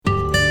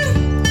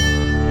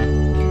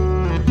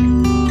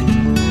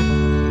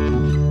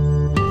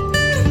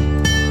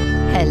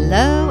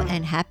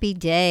happy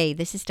day.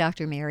 This is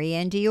Dr. Mary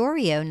Ann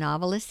Diorio,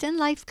 novelist and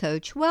life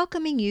coach,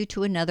 welcoming you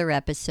to another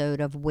episode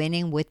of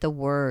Winning with the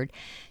Word.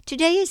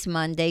 Today is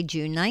Monday,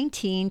 June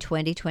 19,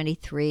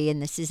 2023,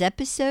 and this is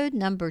episode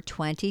number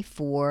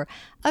 24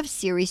 of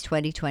Series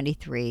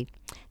 2023.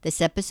 This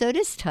episode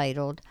is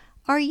titled,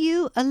 Are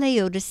You a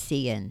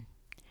Laodicean?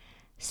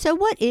 So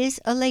what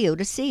is a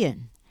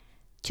Laodicean?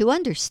 To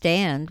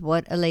understand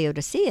what a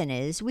Laodicean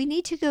is, we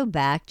need to go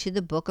back to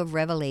the book of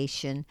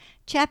Revelation,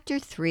 chapter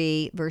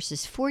 3,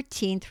 verses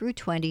 14 through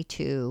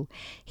 22.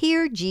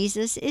 Here,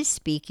 Jesus is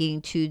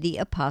speaking to the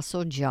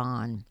Apostle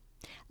John.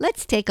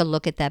 Let's take a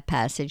look at that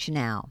passage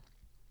now.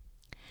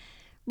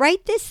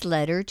 Write this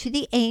letter to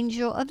the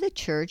angel of the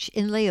church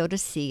in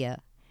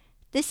Laodicea.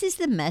 This is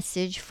the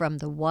message from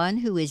the one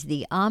who is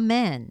the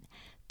Amen,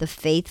 the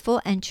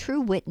faithful and true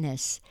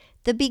witness,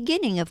 the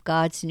beginning of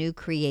God's new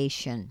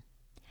creation.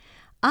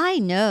 I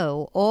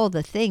know all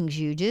the things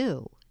you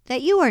do,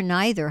 that you are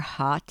neither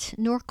hot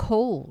nor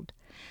cold.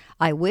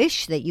 I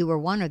wish that you were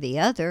one or the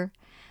other,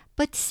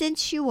 but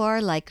since you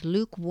are like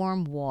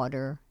lukewarm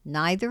water,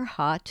 neither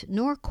hot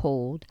nor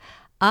cold,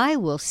 I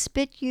will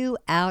spit you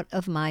out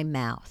of my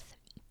mouth.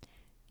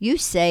 You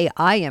say,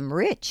 I am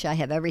rich, I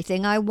have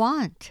everything I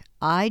want,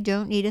 I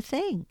don't need a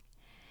thing.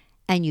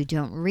 And you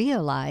don't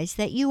realize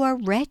that you are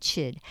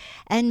wretched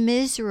and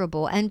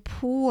miserable and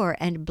poor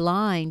and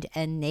blind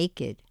and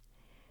naked.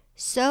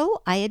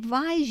 So I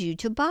advise you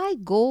to buy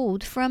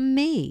gold from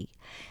me,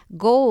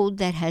 gold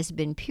that has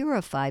been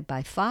purified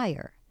by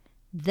fire.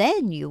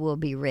 Then you will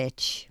be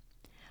rich.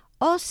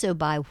 Also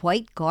buy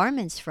white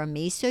garments from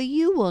me, so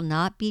you will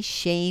not be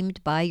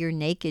shamed by your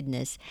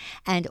nakedness,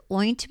 and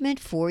ointment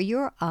for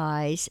your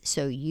eyes,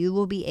 so you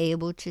will be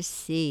able to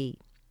see.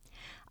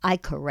 I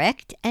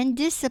correct and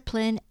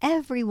discipline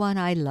everyone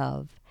I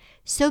love.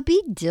 So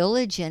be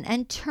diligent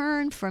and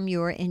turn from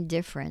your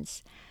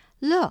indifference.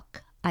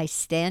 Look, I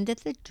stand at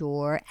the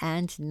door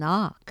and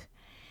knock.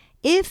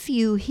 If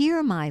you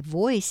hear my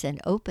voice and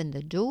open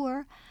the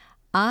door,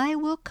 I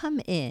will come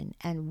in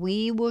and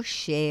we will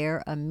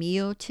share a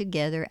meal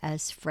together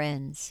as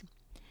friends.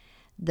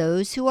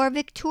 Those who are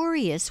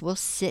victorious will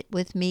sit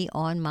with me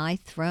on my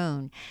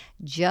throne,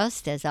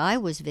 just as I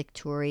was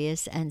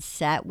victorious and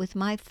sat with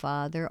my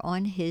Father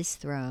on his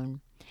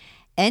throne.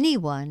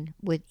 Anyone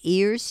with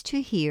ears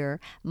to hear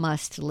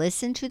must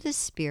listen to the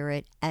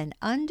Spirit and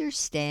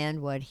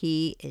understand what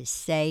he is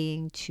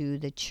saying to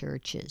the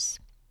churches.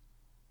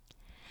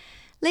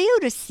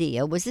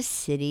 Laodicea was a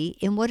city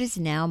in what is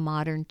now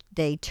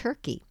modern-day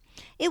Turkey.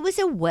 It was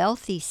a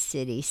wealthy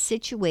city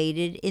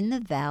situated in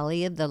the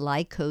valley of the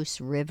Lycos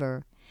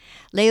River.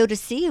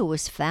 Laodicea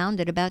was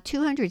founded about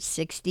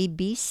 260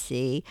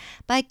 BC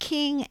by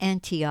King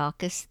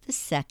Antiochus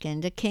II,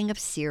 a king of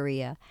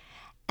Syria,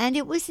 and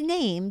it was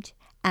named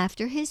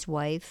after his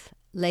wife,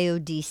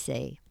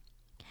 Laodice.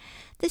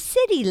 The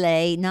city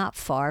lay not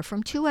far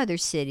from two other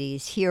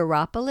cities,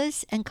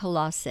 Hierapolis and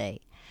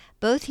Colossae.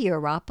 Both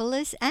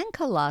Hierapolis and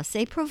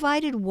Colossae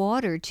provided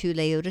water to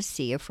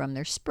Laodicea from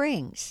their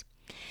springs.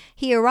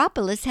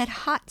 Hierapolis had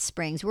hot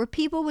springs where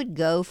people would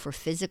go for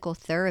physical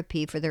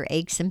therapy for their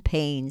aches and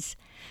pains.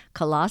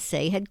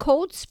 Colossae had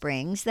cold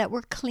springs that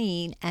were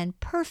clean and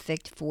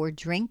perfect for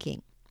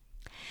drinking.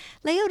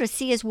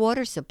 Laodicea's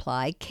water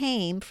supply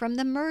came from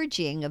the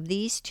merging of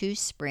these two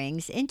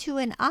springs into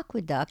an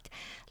aqueduct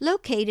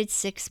located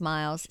 6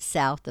 miles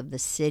south of the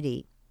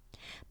city.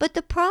 But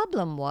the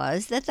problem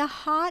was that the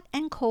hot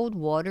and cold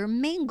water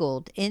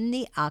mingled in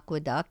the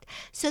aqueduct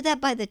so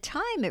that by the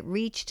time it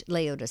reached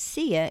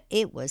Laodicea,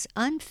 it was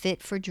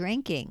unfit for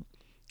drinking.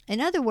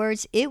 In other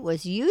words, it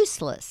was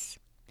useless.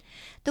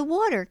 The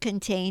water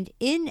contained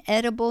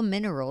inedible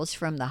minerals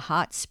from the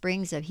hot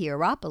springs of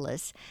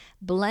Hierapolis,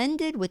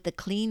 blended with the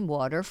clean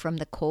water from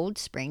the cold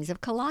springs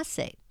of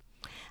Colossae.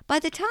 By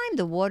the time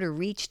the water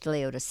reached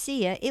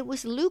Laodicea, it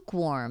was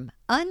lukewarm,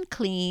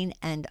 unclean,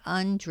 and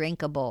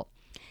undrinkable.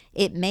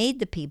 It made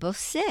the people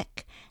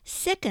sick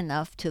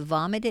enough to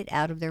vomit it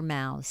out of their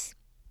mouths.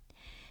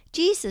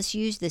 Jesus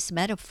used this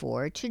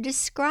metaphor to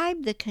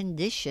describe the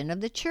condition of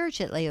the church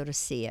at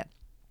Laodicea.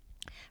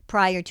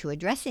 Prior to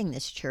addressing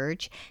this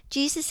church,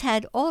 Jesus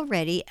had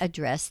already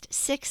addressed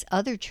 6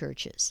 other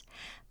churches.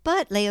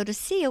 But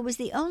Laodicea was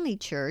the only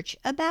church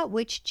about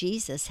which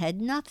Jesus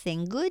had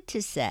nothing good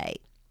to say.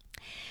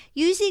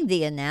 Using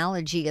the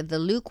analogy of the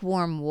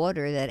lukewarm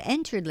water that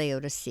entered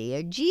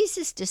Laodicea,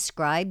 Jesus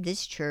described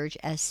this church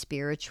as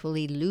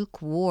spiritually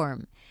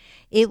lukewarm.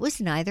 It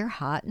was neither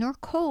hot nor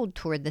cold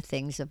toward the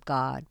things of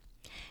God.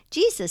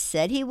 Jesus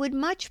said he would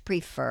much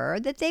prefer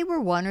that they were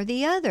one or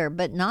the other,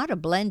 but not a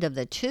blend of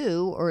the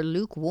two or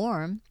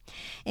lukewarm.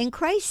 In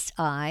Christ's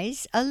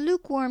eyes, a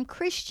lukewarm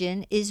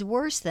Christian is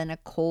worse than a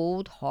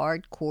cold,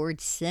 hard-cored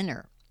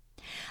sinner.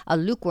 A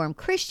lukewarm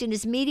Christian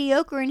is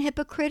mediocre and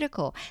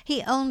hypocritical.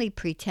 He only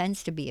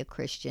pretends to be a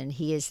Christian.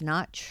 He is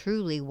not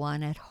truly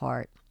one at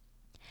heart.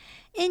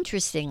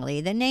 Interestingly,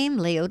 the name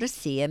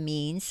Laodicea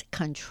means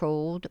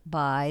controlled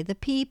by the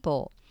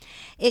people.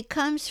 It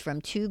comes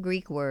from two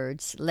Greek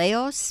words,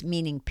 laos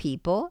meaning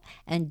people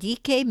and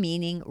dike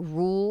meaning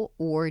rule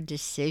or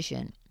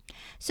decision.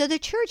 So the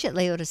church at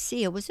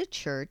Laodicea was a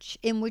church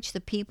in which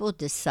the people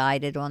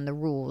decided on the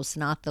rules,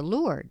 not the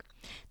Lord.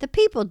 The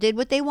people did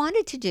what they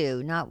wanted to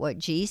do, not what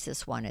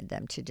Jesus wanted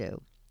them to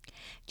do.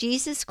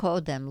 Jesus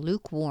called them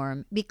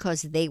lukewarm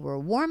because they were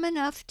warm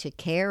enough to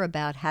care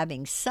about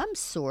having some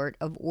sort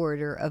of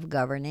order of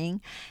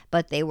governing,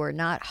 but they were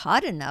not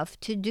hot enough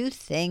to do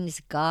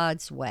things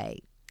God's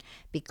way.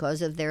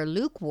 Because of their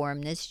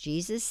lukewarmness,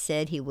 Jesus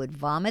said he would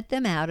vomit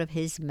them out of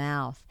his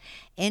mouth.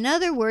 In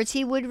other words,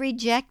 he would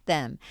reject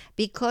them,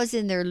 because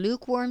in their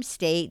lukewarm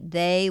state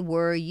they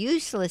were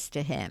useless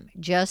to him,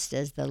 just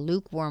as the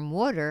lukewarm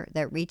water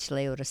that reached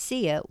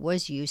Laodicea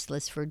was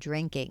useless for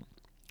drinking.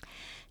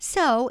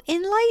 So,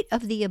 in light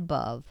of the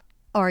above,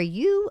 are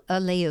you a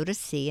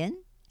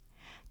Laodicean?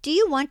 Do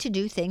you want to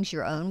do things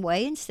your own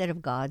way instead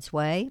of God's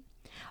way?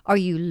 Are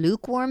you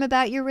lukewarm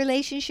about your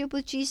relationship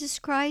with Jesus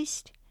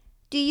Christ?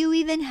 Do you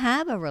even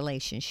have a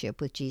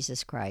relationship with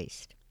Jesus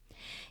Christ?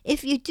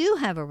 If you do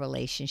have a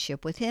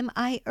relationship with him,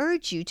 I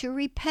urge you to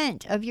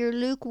repent of your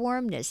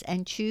lukewarmness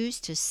and choose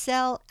to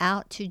sell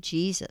out to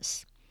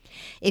Jesus.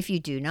 If you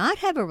do not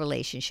have a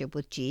relationship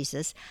with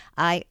Jesus,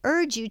 I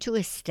urge you to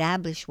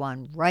establish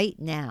one right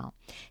now.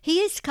 He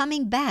is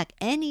coming back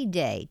any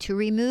day to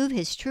remove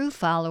his true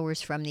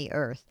followers from the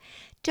earth.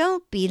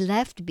 Don't be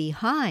left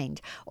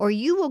behind, or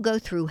you will go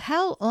through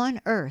hell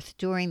on earth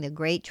during the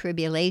Great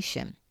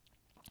Tribulation.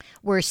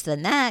 Worse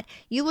than that,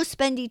 you will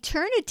spend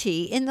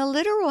eternity in the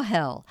literal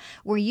hell,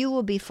 where you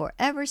will be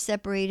forever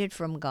separated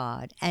from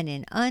God and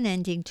in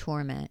unending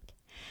torment.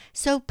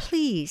 So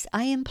please,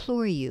 I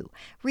implore you,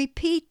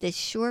 repeat this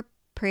short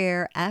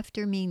prayer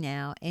after me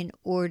now in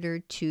order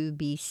to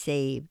be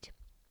saved.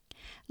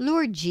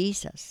 Lord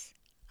Jesus,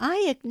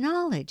 I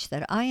acknowledge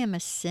that I am a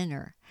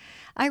sinner.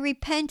 I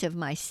repent of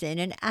my sin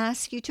and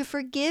ask you to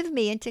forgive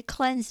me and to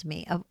cleanse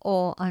me of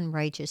all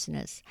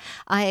unrighteousness.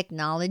 I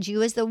acknowledge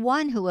you as the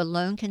one who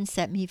alone can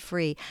set me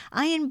free.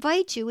 I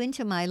invite you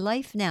into my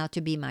life now to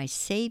be my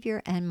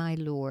Savior and my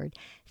Lord.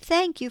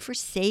 Thank you for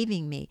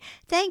saving me.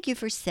 Thank you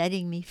for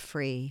setting me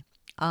free.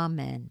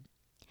 Amen.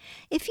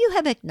 If you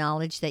have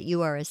acknowledged that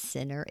you are a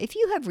sinner, if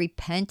you have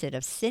repented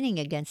of sinning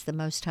against the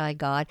Most High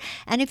God,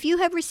 and if you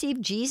have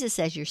received Jesus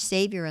as your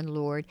Savior and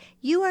Lord,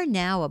 you are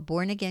now a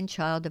born-again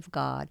child of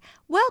God.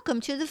 Welcome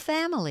to the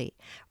family.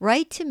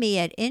 Write to me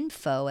at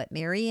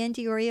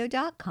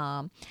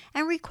info@mariannediorio.com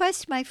and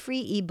request my free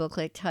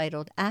e-booklet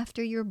titled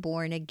After You're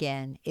Born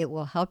Again. It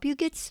will help you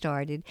get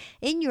started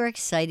in your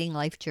exciting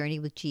life journey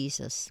with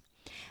Jesus.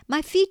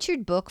 My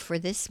featured book for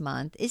this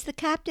month is The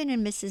Captain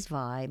and Mrs.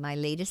 Vi, my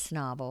latest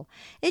novel.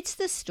 It's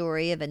the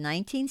story of a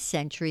 19th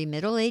century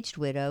middle-aged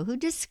widow who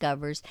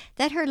discovers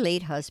that her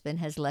late husband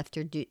has left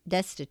her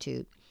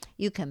destitute.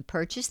 You can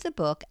purchase the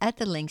book at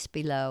the links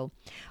below.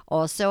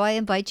 Also, I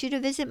invite you to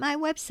visit my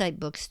website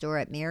bookstore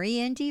at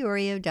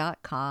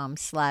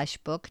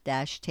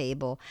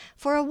mariannediorio.com/book-table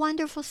for a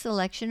wonderful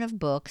selection of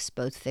books,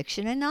 both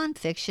fiction and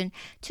nonfiction,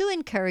 to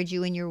encourage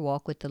you in your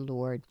walk with the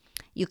Lord.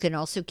 You can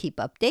also keep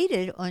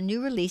updated on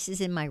new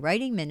releases in my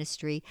writing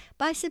ministry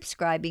by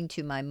subscribing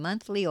to my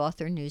monthly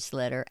author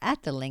newsletter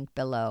at the link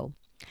below.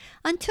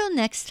 Until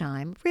next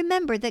time,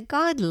 remember that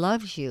God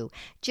loves you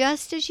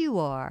just as you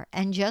are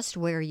and just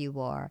where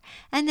you are,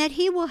 and that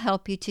He will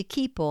help you to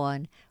keep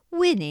on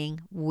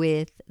winning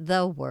with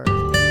the Word.